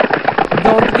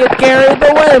 Don't get carried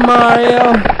away,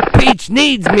 Mario. Peach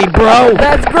needs me, bro!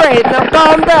 That's great, now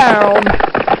calm down.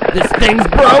 This thing's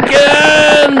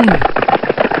broken!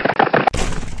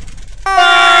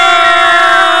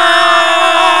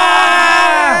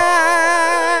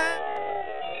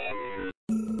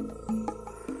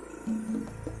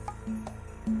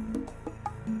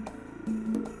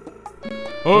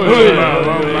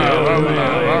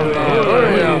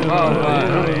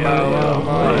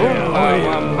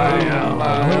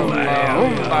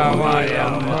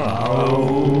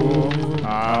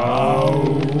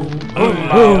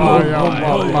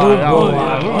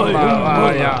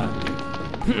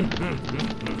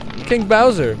 King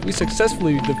Bowser, we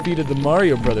successfully defeated the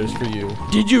Mario Brothers for you.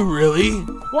 Did you really?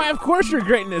 Why, of course, Your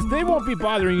Greatness. They won't be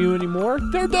bothering you anymore.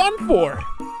 They're done for.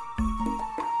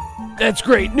 That's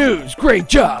great news. Great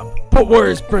job. But where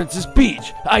is Princess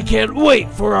Peach? I can't wait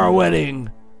for our wedding.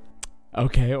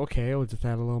 Okay, we'll just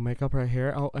add a little makeup right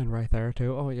here. Oh, and right there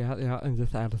too. Oh, yeah, and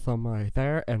just add some right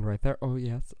there and right there. Oh,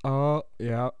 yes. Oh,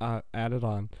 yeah, add it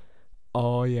on.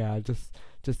 Oh, yeah, just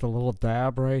a little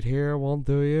dab right here won't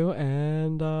do you.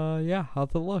 And, yeah,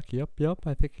 how's it look? Yep,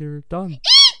 I think you're done.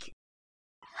 Eek!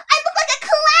 I look like a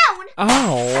clown!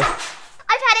 Ow!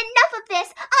 I've had enough of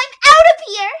this. I'm out of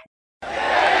here!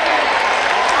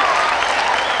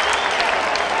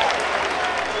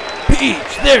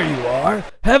 Peach, there you are.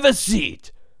 Have a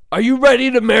seat. Are you ready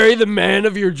to marry the man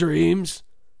of your dreams?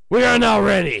 We are now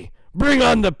ready. Bring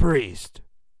on the priest.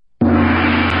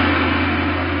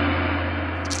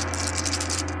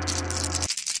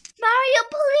 Mario,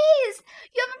 please!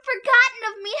 You haven't forgotten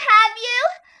of me, have you?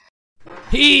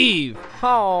 Heave!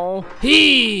 Oh,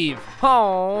 Heave!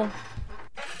 oh,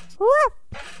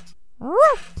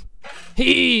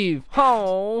 Heave!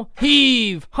 ho,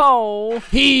 Heave! ho,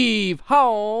 Heave!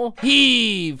 ho,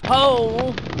 Heave!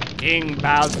 Ho! King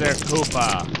Bowser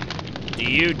Koopa, do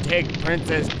you take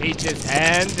Princess Peach's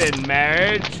hand in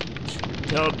marriage?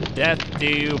 Till death do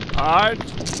you part?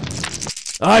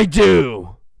 I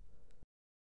do!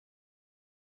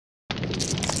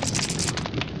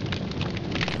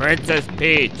 Princess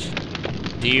Peach,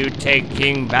 do you take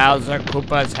King Bowser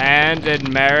Koopa's hand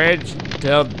in marriage?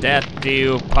 Till death do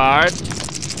you part?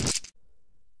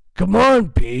 Come on,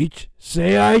 Peach.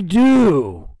 Say I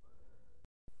do.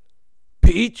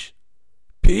 Peach?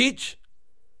 Peach?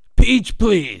 Peach,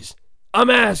 please. I'm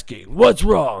asking, what's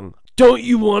wrong? Don't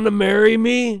you want to marry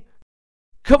me?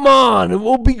 Come on, it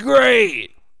will be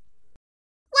great.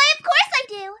 Why, of course I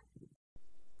do.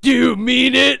 Do you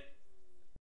mean it?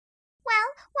 Well,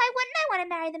 why wouldn't I want to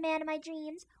marry the man of my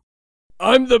dreams?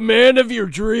 I'm the man of your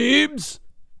dreams?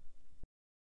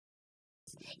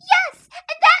 Yes,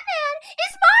 and that man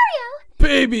is Mario.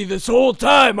 Baby, this whole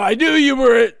time I knew you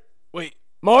were it. Wait,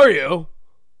 Mario?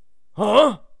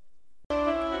 Huh?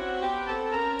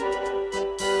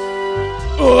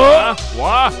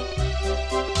 What?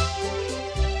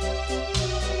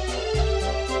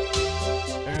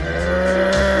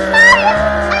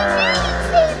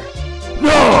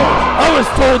 No! I was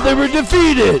told they were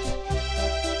defeated!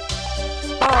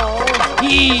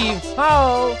 Heave!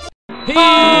 Ho! Heave!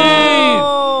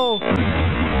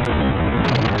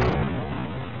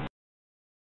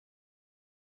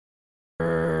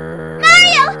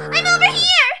 Mario, I'm over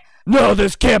here. No,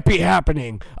 this can't be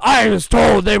happening! I was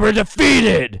told they were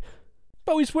defeated!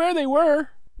 But we swear they were.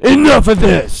 Enough of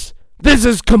this! This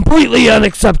is completely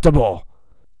unacceptable!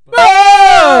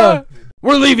 Ah!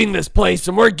 We're leaving this place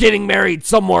and we're getting married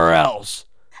somewhere else!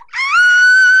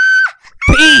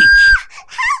 Peach!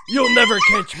 You'll never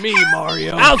catch me,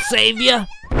 Mario! I'll save you!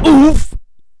 Oof!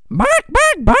 Bark,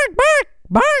 bark, bark, bark,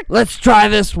 bark! Let's try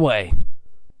this way.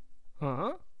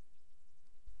 Huh?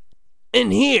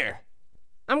 In here!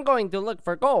 I'm going to look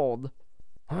for gold.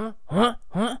 Huh? Huh?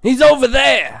 Huh? He's over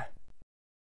there!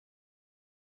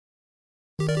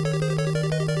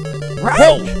 Right!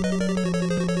 Whoa!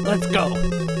 Let's go!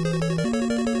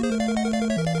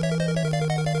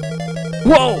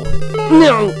 Whoa!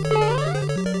 No!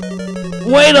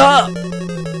 Wait up!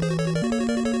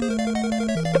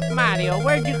 Mario,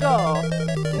 where'd you go?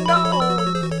 No!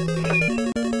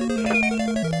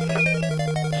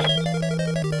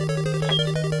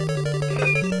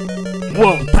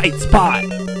 Whoa, tight spot!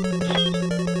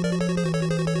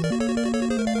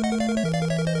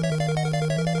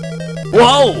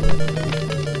 Whoa!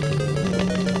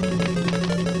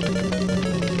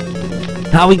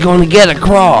 How are we going to get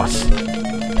across?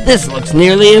 This looks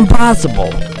nearly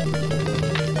impossible.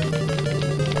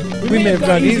 We may have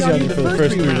gone easy on you for the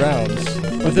first 3 rounds,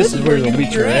 but this is where you'll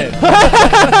meet your end.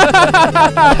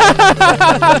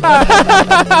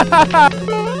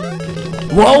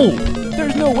 Whoa!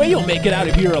 There's no way you'll make it out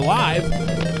of here alive.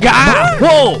 Gah!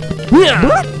 Whoa!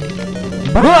 Yeah!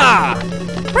 Ah!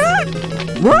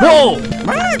 Whoa!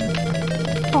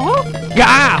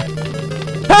 Gah!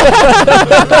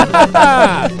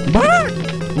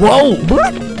 Whoa!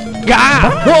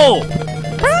 Gah! Whoa!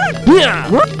 Yeah!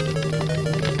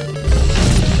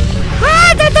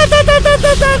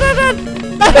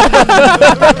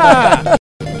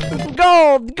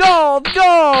 Gold, gold,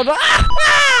 gold!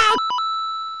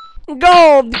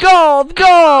 Gold, gold,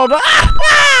 gold!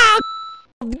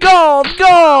 Gold,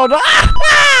 gold!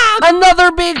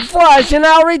 Another big flush and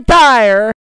I'll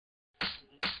retire!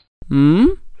 Hmm?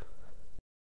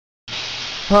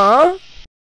 Huh?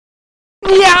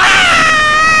 Yeah!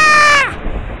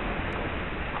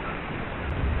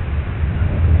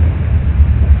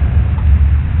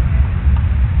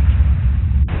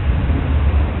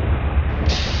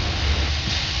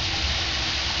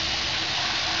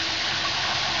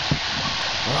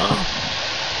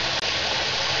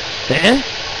 Eh?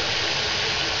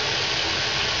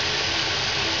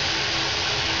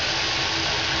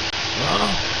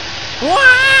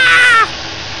 Wah!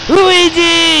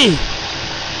 Luigi!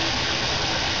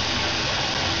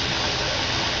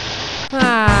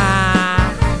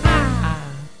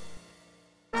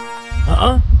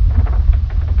 Huh?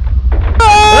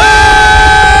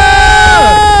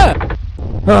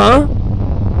 Huh?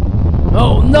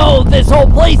 Oh no, this whole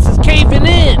place is caving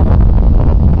in!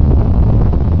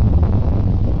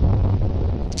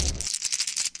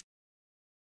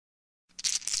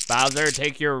 Bowser,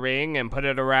 take your ring and put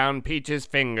it around Peach's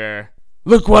finger.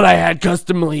 Look what I had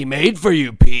customly made for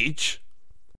you, Peach.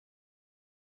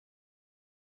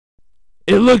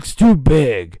 It looks too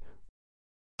big.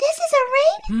 This is a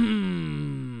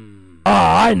ring?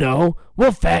 Ah, I know.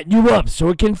 We'll fatten you up so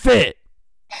it can fit.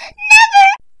 Never!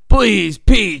 Please,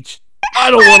 Peach. I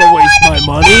don't want to waste my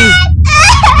money.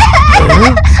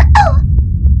 Huh?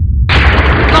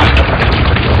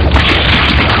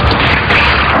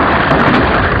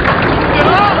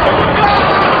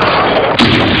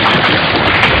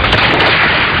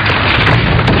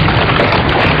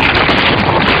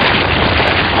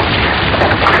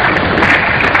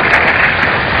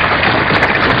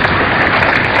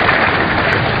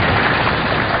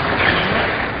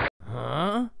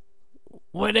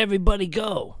 Where'd everybody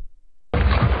go?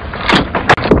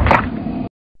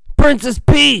 Princess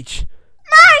Peach!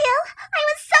 Mario, I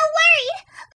was so worried.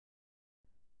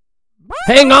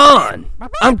 Hang on!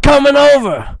 I'm coming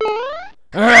over!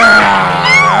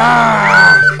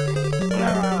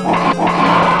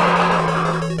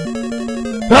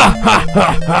 Ha ha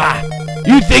ha ha!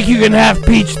 You think you can have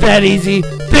Peach that easy?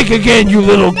 Think again, you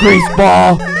little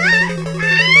greaseball!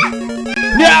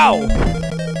 No!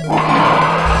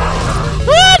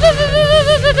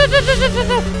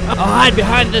 I'll hide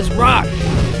behind this rock.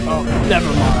 Oh,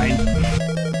 never mind.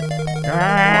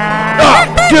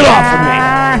 Get off of me!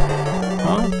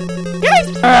 Huh?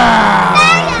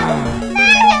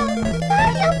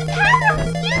 Mario,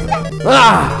 power-ups, use them.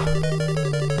 Ah!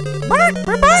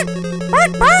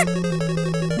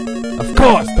 Of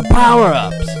course, the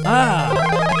power-ups. Ah!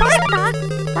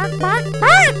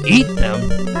 Eat them?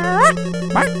 Huh?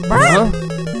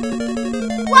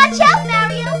 Watch out,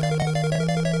 Mario.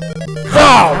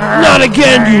 Oh, not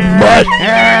again, you mutt!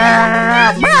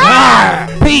 Ah,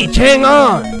 Peach, hang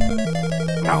on!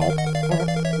 Ow.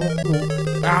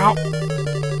 Ow.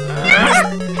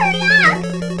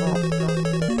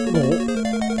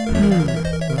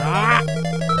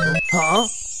 Huh?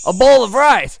 A bowl of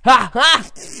rice! Ha ha!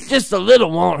 Just a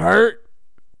little won't hurt.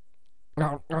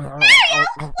 Mario, what are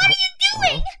you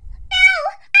doing?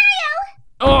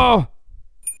 No, Mario. Oh!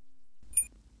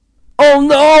 Oh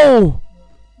no!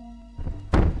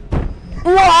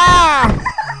 Wah!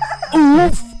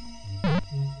 Oof!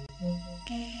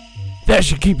 That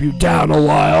should keep you down a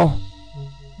while.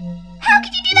 How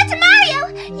could you do that to Mario?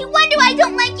 You wonder why I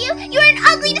don't like you? You're an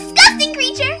ugly, disgusting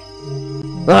creature.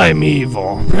 I'm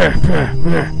evil.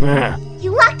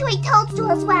 You locked away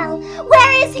Toadstool as well.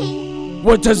 Where is he?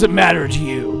 What does it matter to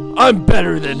you? I'm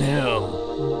better than him.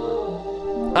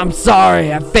 I'm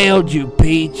sorry I failed you,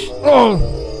 Peach. Oh.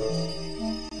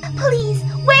 Please,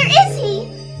 where is he?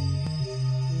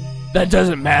 That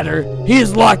doesn't matter. He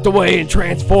is locked away and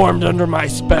transformed under my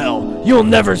spell. You'll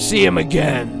never see him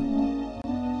again.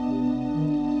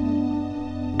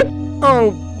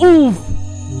 Oh, oof!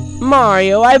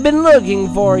 Mario, I've been looking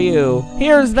for you.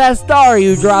 Here's that star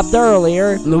you dropped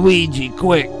earlier. Luigi,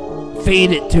 quick.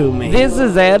 Feed it to me. This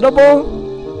is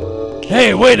edible?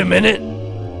 Hey, wait a minute.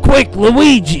 Quick,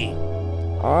 Luigi.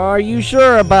 Are you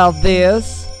sure about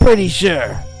this? Pretty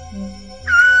sure.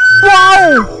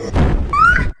 Whoa!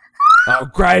 I'll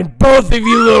grind both of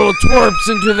you little twerps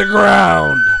into the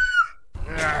ground.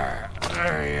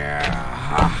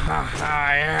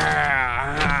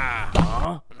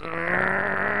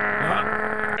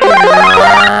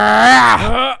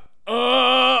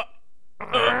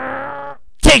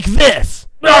 Take this!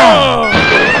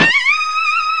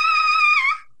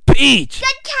 Peach!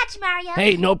 Good catch, Mario.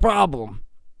 Hey, no problem.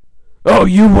 Oh,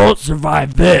 you won't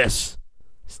survive this.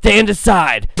 Stand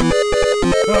aside.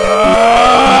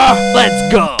 Let's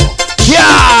go.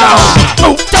 Yeah!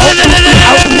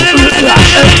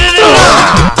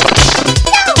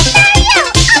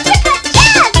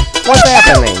 What's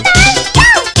happening?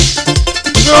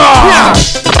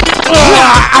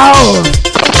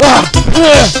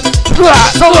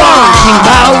 So long, King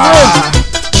Bowser!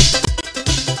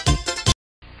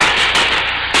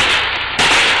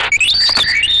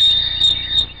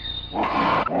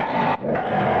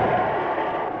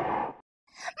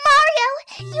 Mario,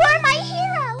 you are my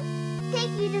hero.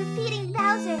 Thank you for defeating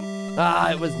Bowser.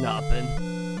 Ah, it was nothing.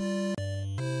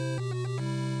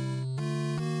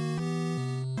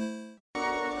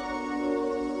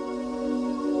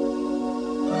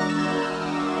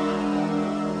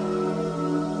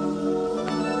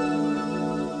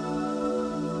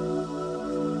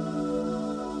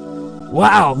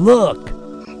 Wow, look!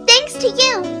 Thanks to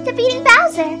you, defeating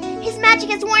Bowser. His magic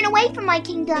has worn away from my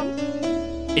kingdom.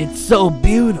 It's so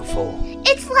beautiful.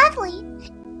 It's lovely.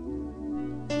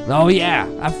 Oh yeah,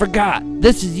 I forgot.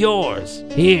 This is yours.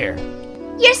 Here.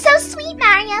 You're so sweet,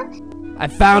 Mario. I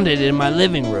found it in my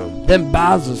living room. Then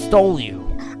Bowser stole you.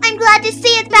 I'm glad to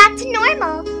see it's back to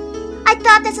normal. I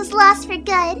thought this was lost for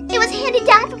good. It was handed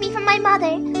down for me from my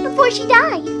mother before she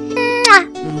died.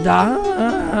 Mwah.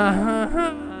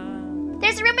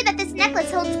 There's a rumor that this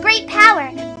necklace holds great power.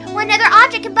 When another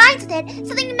object combines with it,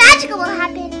 something magical will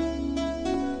happen.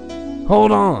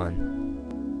 Hold on.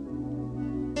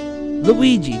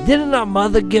 Luigi, didn't our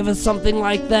mother give us something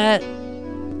like that?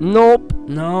 Nope,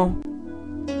 no.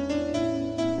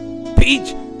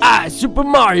 Peach, I, Super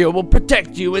Mario, will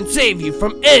protect you and save you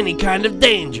from any kind of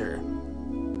danger.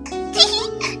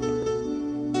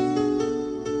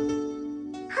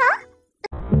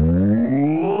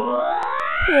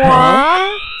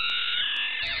 Huh?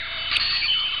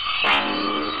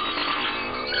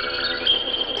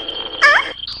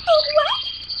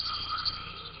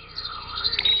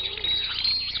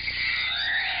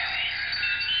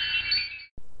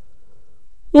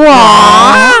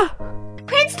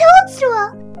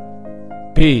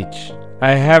 Peach,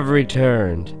 I have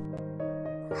returned.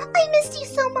 I missed you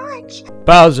so much.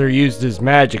 Bowser used his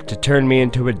magic to turn me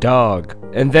into a dog,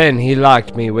 and then he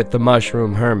locked me with the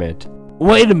Mushroom Hermit.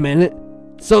 Wait a minute.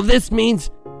 So this means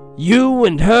you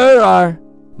and her are...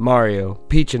 Mario,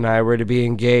 Peach and I were to be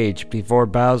engaged before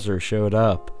Bowser showed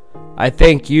up. I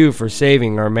thank you for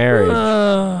saving our marriage.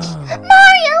 Mario!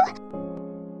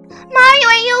 Mario,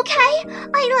 are you okay?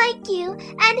 I like you,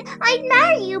 and I'd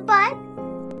marry you, but...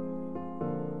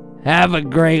 Have a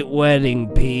great wedding,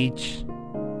 Peach.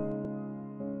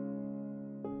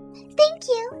 Thank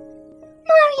you,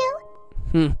 Mario.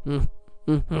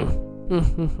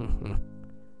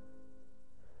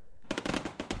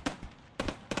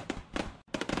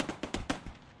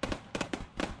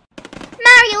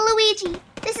 Mario, Luigi,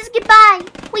 this is goodbye.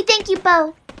 We thank you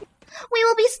both. We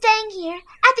will be staying here,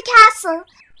 at the castle.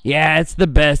 Yeah, it's the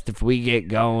best if we get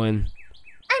going.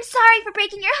 I'm sorry for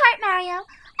breaking your heart, Mario.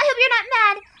 I hope you're not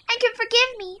mad and can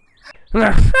forgive me.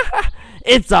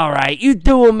 It's alright, you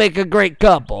two will make a great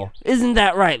couple. Isn't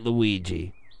that right,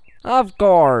 Luigi? Of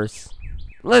course.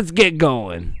 Let's get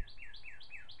going.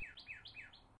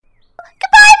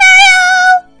 Goodbye,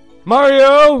 Mario!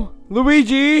 Mario!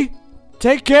 Luigi!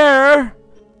 Take care!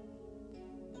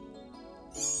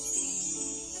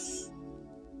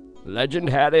 Legend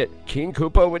had it, King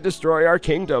Koopa would destroy our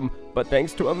kingdom, but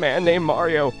thanks to a man named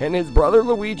Mario and his brother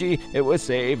Luigi, it was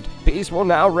saved. Peace will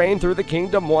now reign through the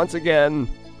kingdom once again.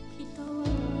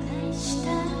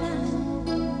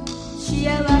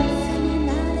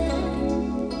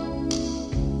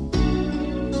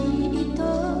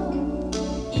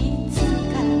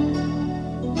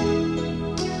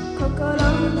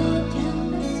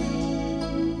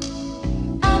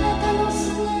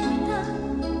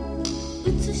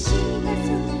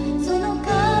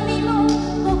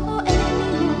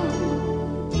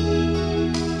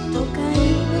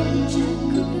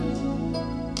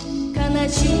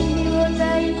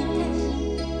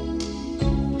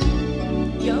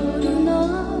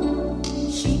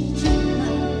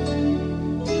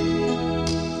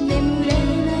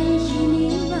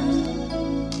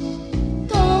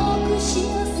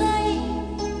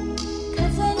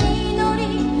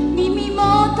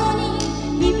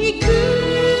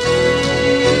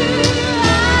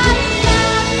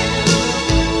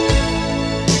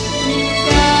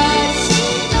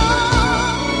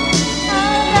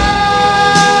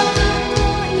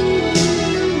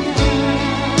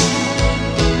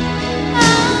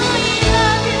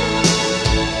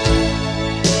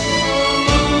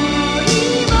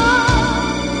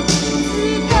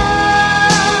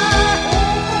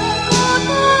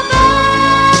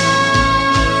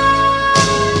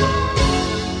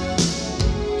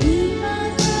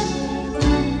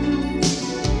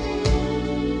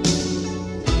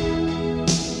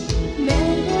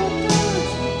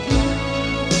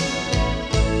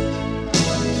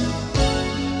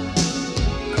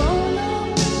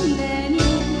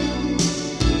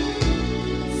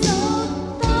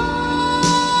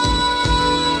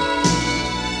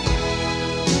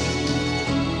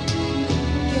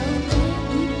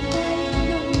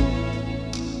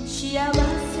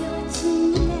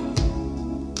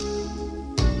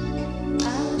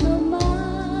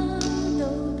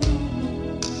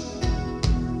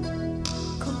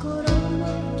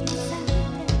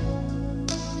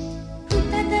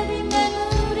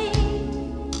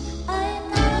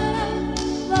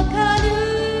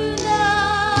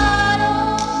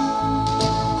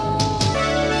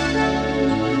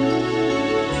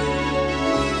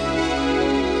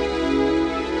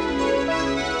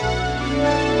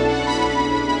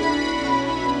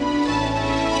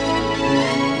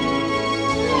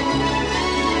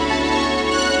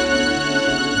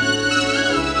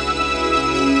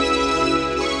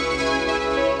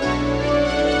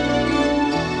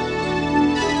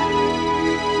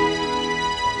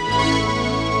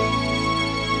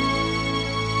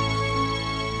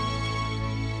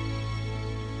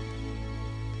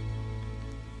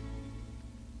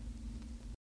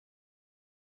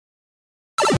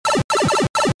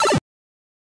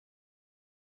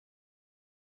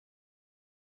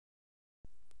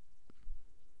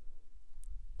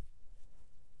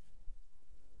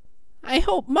 I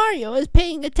hope Mario is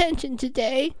paying attention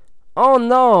today. Oh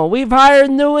no, we've hired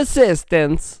new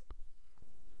assistants.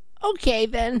 Okay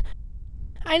then.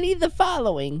 I need the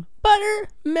following: butter,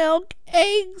 milk,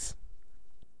 eggs.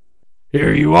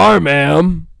 Here you are,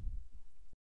 ma'am.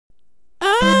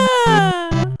 Ah!